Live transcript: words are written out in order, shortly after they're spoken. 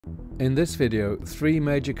In this video, 3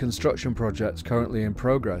 major construction projects currently in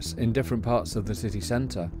progress in different parts of the city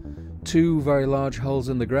centre. 2 very large holes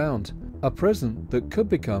in the ground, a prison that could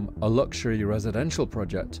become a luxury residential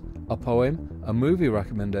project, a poem, a movie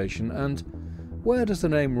recommendation, and where does the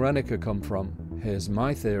name Renneker come from? Here's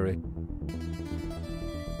my theory.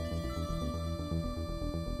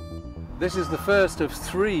 This is the first of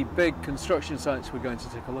 3 big construction sites we're going to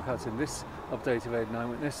take a look at in this update of Aid 9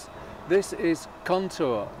 Witness. This is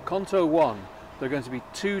Contour 1. There are going to be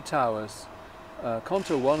 2 towers,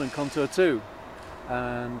 Contour 1 and Contour 2,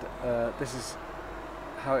 and this is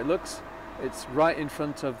how it looks. It's right in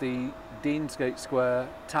front of the Deansgate Square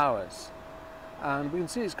towers, and we can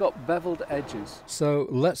see it's got beveled edges. So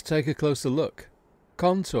let's take a closer look.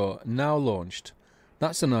 Contour now launched.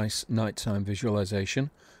 That's a nice nighttime visualization.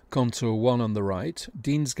 Contour 1 on the right,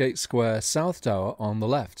 Deansgate Square South Tower on the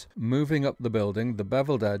left. Moving up the building, the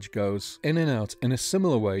beveled edge goes in and out in a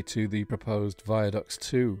similar way to the proposed Viaducts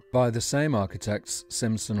 2 by the same architects,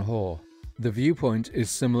 Simpson Hoare. The viewpoint is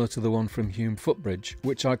similar to the one from Hume Footbridge,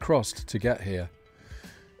 which I crossed to get here.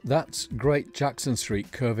 That's Great Jackson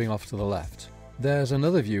Street curving off to the left. There's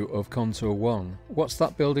another view of Contour 1. What's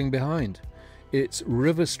that building behind? It's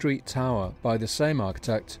River Street Tower by the same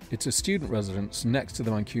architect. It's a student residence next to the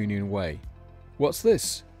Mancunian Way. What's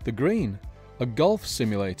this? The Green. A golf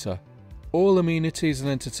simulator. All amenities and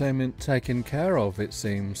entertainment taken care of, it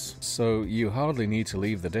seems, so you hardly need to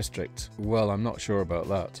leave the district. Well, I'm not sure about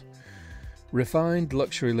that. Refined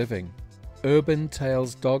luxury living. Urban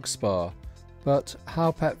Tales Dog Spa. But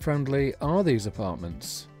how pet-friendly are these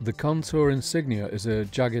apartments? The Contour insignia is a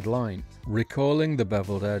jagged line, recalling the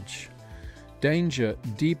beveled edge. Danger,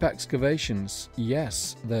 deep excavations.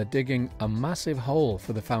 Yes, they're digging a massive hole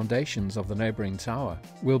for the foundations of the neighbouring tower.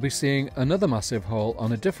 We'll be seeing another massive hole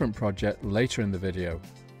on a different project later in the video.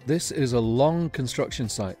 This is a long construction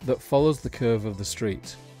site that follows the curve of the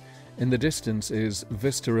street. In the distance is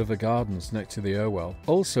Vista River Gardens next to the Irwell,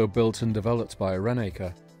 also built and developed by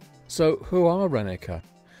Renneker. So who are Renneker?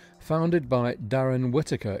 Founded by Darren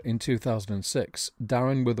Whittaker in 2006,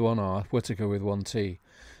 Darren with 1 R, Whittaker with 1 T.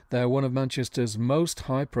 They're one of Manchester's most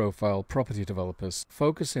high-profile property developers,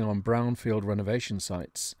 focusing on brownfield renovation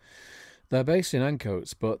sites. They're based in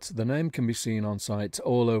Ancoats, but the name can be seen on sites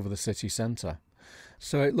all over the city centre.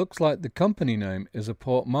 So it looks like the company name is a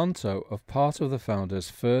portmanteau of part of the founder's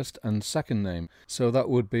first and second name, so that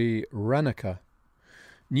would be Renneker.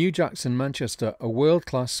 New Jackson, Manchester, a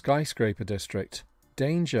world-class skyscraper district.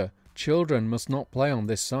 Danger, children must not play on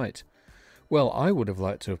this site. Well, I would have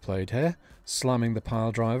liked to have played here. Slamming the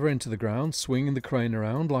pile driver into the ground, swinging the crane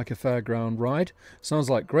around like a fairground ride. Sounds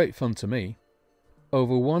like great fun to me.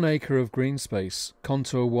 Over 1 acre of green space,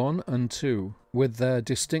 Contour 1 and 2, with their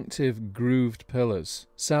distinctive grooved pillars.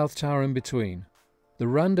 South Tower in between. The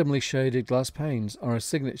randomly shaded glass panes are a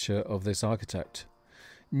signature of this architect.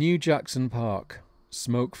 New Jackson Park,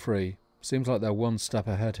 smoke-free. Seems like they're 1 step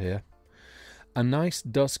ahead here. A nice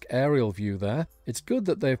dusk aerial view there. It's good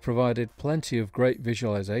that they've provided plenty of great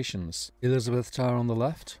visualizations. Elizabeth Tower on the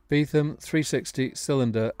left, Beetham 360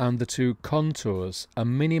 cylinder and the 2 contours, a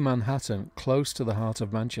mini Manhattan close to the heart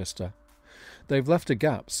of Manchester. They've left a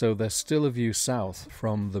gap so there's still a view south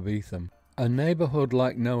from the Beetham. A neighbourhood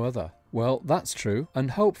like no other. Well, that's true,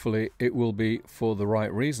 and hopefully it will be for the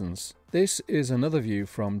right reasons. This is another view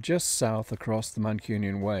from just south across the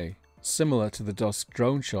Mancunian Way, similar to the dusk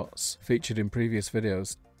drone shots featured in previous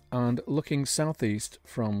videos, and looking southeast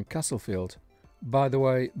from Castlefield. By the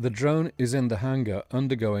way, the drone is in the hangar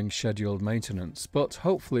undergoing scheduled maintenance, but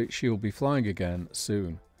hopefully she'll be flying again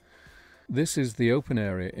soon. This is the open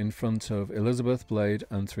area in front of Elizabeth, Blade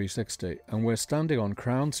and 360, and we're standing on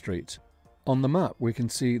Crown Street. On the map we can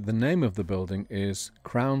see the name of the building is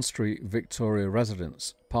Crown Street Victoria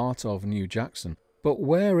Residence, part of New Jackson. But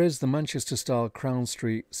where is the Manchester-style Crown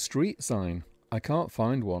Street street sign? I can't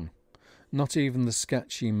find one. Not even the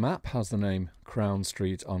sketchy map has the name Crown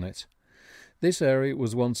Street on it. This area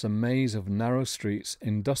was once a maze of narrow streets,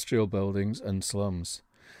 industrial buildings and slums.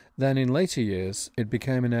 Then in later years it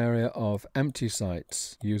became an area of empty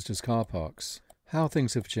sites used as car parks. How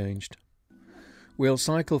things have changed. We'll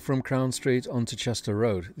cycle from Crown Street onto Chester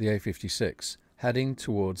Road, the A56, heading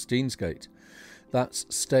towards Deansgate. That's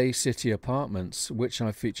Stay City Apartments, which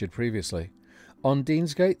I've featured previously. On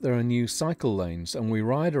Deansgate there are new cycle lanes and we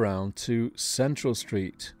ride around to Central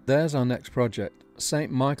Street. There's our next project,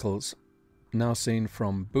 St Michael's, now seen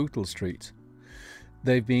from Bootle Street.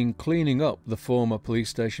 They've been cleaning up the former police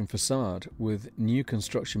station facade with new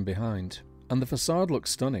construction behind, and the facade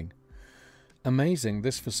looks stunning. Amazing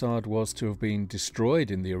this facade was to have been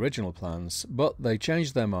destroyed in the original plans, but they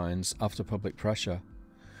changed their minds after public pressure.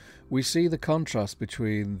 we see the contrast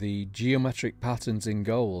between the geometric patterns in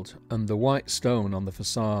gold and the white stone on the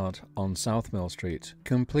facade on South Mill Street,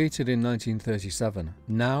 completed in 1937,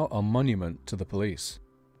 now a monument to the police.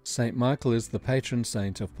 St. Michael is the patron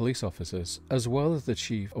saint of police officers, as well as the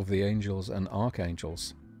chief of the angels and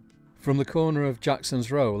archangels. From the corner of Jackson's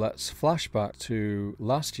Row, let's flash back to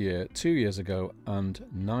last year, 2 years ago, and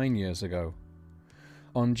 9 years ago.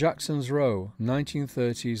 On Jackson's Row,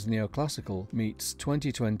 1930s neoclassical meets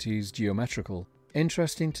 2020s geometrical.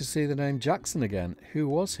 Interesting to see the name Jackson again. Who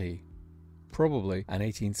was he? Probably an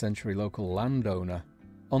 18th century local landowner.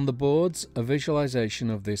 On the boards, a visualization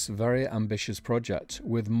of this very ambitious project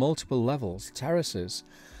with multiple levels, terraces,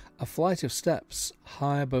 a flight of steps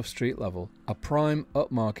high above street level, a prime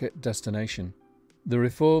upmarket destination. The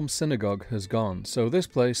Reformed synagogue has gone, so this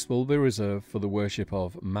place will be reserved for the worship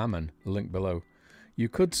of Mammon, link below. You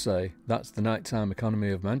could say that's the nighttime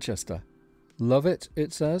economy of Manchester. Love it,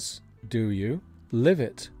 it says. Do you? Live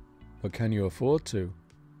it. But can you afford to?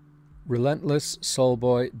 Relentless,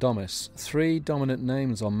 Soulboy, Domus, 3 dominant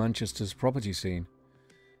names on Manchester's property scene.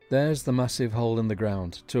 There's the massive hole in the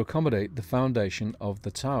ground to accommodate the foundation of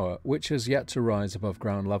the tower, which has yet to rise above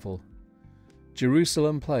ground level.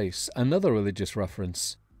 Jerusalem Place, another religious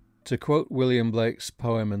reference. To quote William Blake's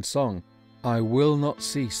poem and song, I will not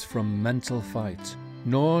cease from mental fight,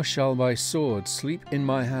 nor shall my sword sleep in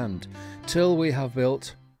my hand, till we have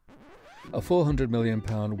built a £400 million,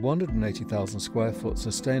 180,000 square foot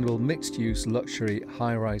sustainable mixed-use luxury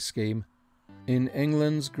high-rise scheme in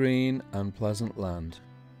England's green and pleasant land.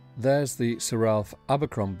 There's the Sir Ralph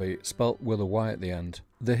Abercrombie, spelt with a Y at the end.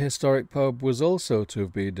 The historic pub was also to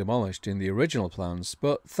have been demolished in the original plans,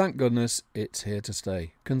 but thank goodness it's here to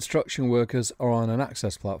stay. Construction workers are on an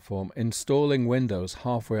access platform installing windows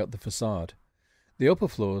halfway up the facade. The upper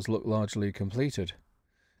floors look largely completed.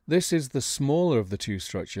 This is the smaller of the 2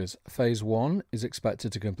 structures. Phase 1 is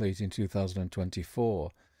expected to complete in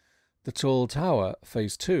 2024. The tall tower,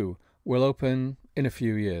 Phase 2, will open in a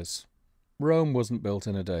few years. Rome wasn't built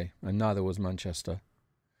in a day, and neither was Manchester.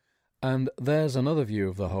 And there's another view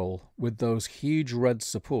of the whole, with those huge red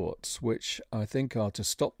supports, which I think are to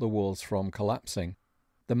stop the walls from collapsing.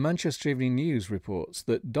 The Manchester Evening News reports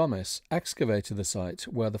that Domus excavated the site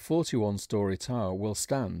where the 41-storey tower will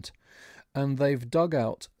stand, and they've dug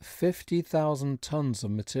out 50,000 tonnes of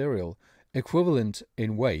material, equivalent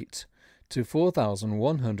in weight to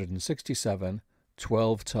 4,167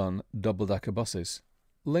 12-ton double-decker buses.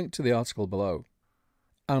 Link to the article below.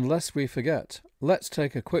 And lest we forget, let's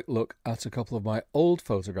take a quick look at a couple of my old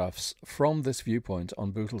photographs from this viewpoint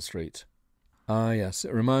on Bootle Street. Ah yes,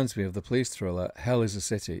 it reminds me of the police thriller Hell is a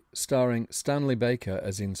City, starring Stanley Baker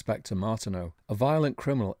as Inspector Martineau. A violent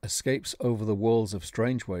criminal escapes over the walls of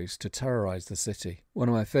Strangeways to terrorise the city. One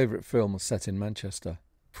of my favourite films set in Manchester.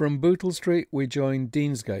 From Bootle Street we join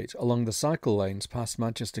Deansgate along the cycle lanes past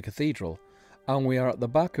Manchester Cathedral, and we are at the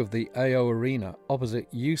back of the AO Arena opposite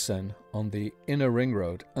USEN on the Inner Ring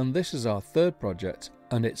Road, and this is our 3rd project,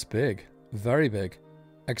 and it's big, very big,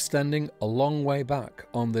 extending a long way back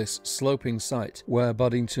on this sloping site where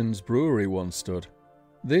Boddington's Brewery once stood.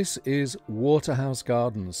 This is Waterhouse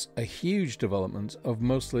Gardens, a huge development of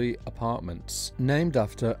mostly apartments, named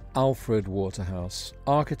after Alfred Waterhouse,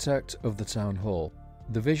 architect of the town hall.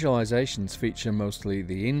 The visualizations feature mostly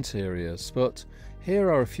the interiors, but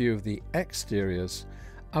here are a few of the exteriors.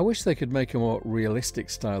 I wish they could make a more realistic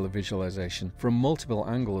style of visualization from multiple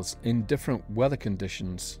angles in different weather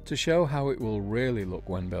conditions to show how it will really look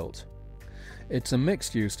when built. It's a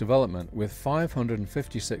mixed-use development with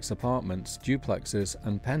 556 apartments, duplexes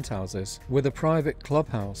and penthouses, with a private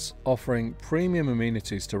clubhouse offering premium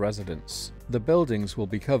amenities to residents. The buildings will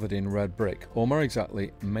be covered in red brick, or more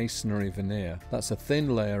exactly masonry veneer. That's a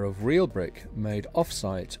thin layer of real brick made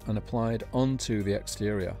off-site and applied onto the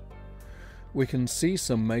exterior. We can see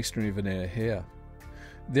some masonry veneer here.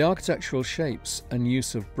 The architectural shapes and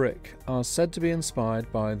use of brick are said to be inspired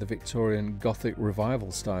by the Victorian Gothic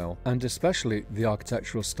Revival style, and especially the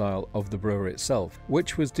architectural style of the brewery itself,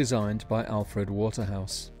 which was designed by Alfred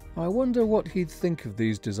Waterhouse. I wonder what he'd think of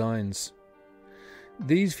these designs.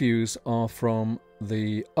 These views are from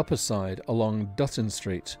the upper side along Dutton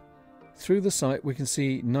Street. Through the site we can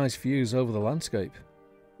see nice views over the landscape.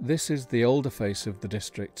 This is the older face of the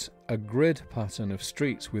district, a grid pattern of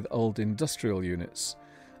streets with old industrial units.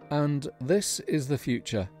 And this is the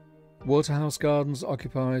future. Waterhouse Gardens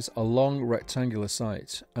occupies a long rectangular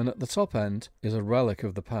site, and at the top end is a relic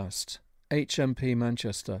of the past. HMP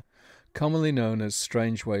Manchester, commonly known as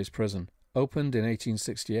Strangeways Prison, opened in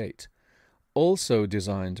 1868, also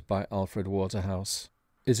designed by Alfred Waterhouse.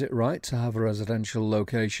 Is it right to have a residential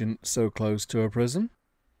location so close to a prison?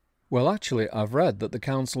 Well, actually, I've read that the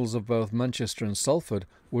councils of both Manchester and Salford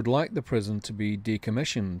would like the prison to be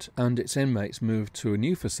decommissioned and its inmates moved to a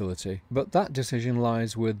new facility, but that decision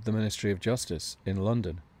lies with the Ministry of Justice in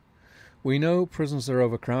London. We know prisons are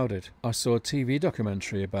overcrowded. I saw a TV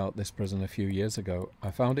documentary about this prison a few years ago. I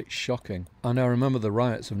found it shocking, and I remember the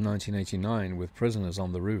riots of 1989 with prisoners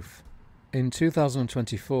on the roof. In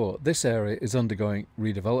 2024, this area is undergoing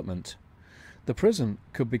redevelopment. The prison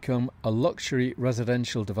could become a luxury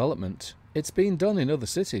residential development. It's been done in other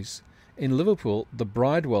cities. In Liverpool, the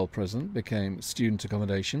Bridewell prison became student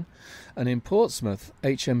accommodation, and in Portsmouth,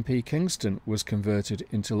 HMP Kingston was converted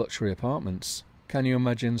into luxury apartments. Can you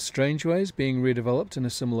imagine Strangeways being redeveloped in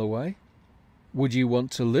a similar way? Would you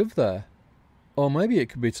want to live there? Or maybe it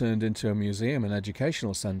could be turned into a museum and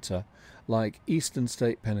educational centre, like Eastern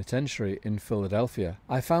State Penitentiary in Philadelphia.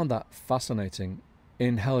 I found that fascinating.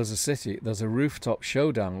 In Hell is a City, there's a rooftop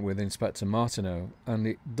showdown with Inspector Martineau, and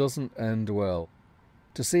it doesn't end well.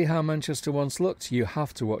 To see how Manchester once looked, you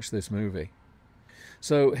have to watch this movie.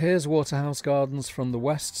 So here's Waterhouse Gardens from the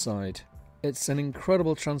west side. It's an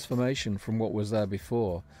incredible transformation from what was there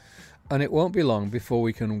before, and it won't be long before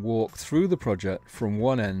we can walk through the project from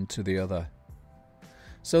one end to the other.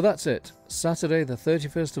 So that's it, Saturday the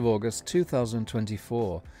 31st of August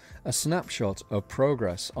 2024, a snapshot of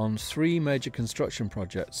progress on 3 major construction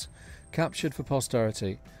projects, captured for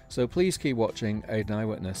posterity, so please keep watching Aid and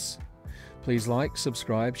Eyewitness. Please like,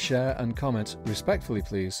 subscribe, share and comment, respectfully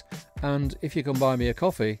please, and if you can buy me a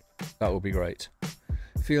coffee, that would be great.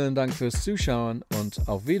 Vielen Dank fürs Zuschauen und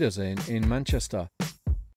auf Wiedersehen in Manchester.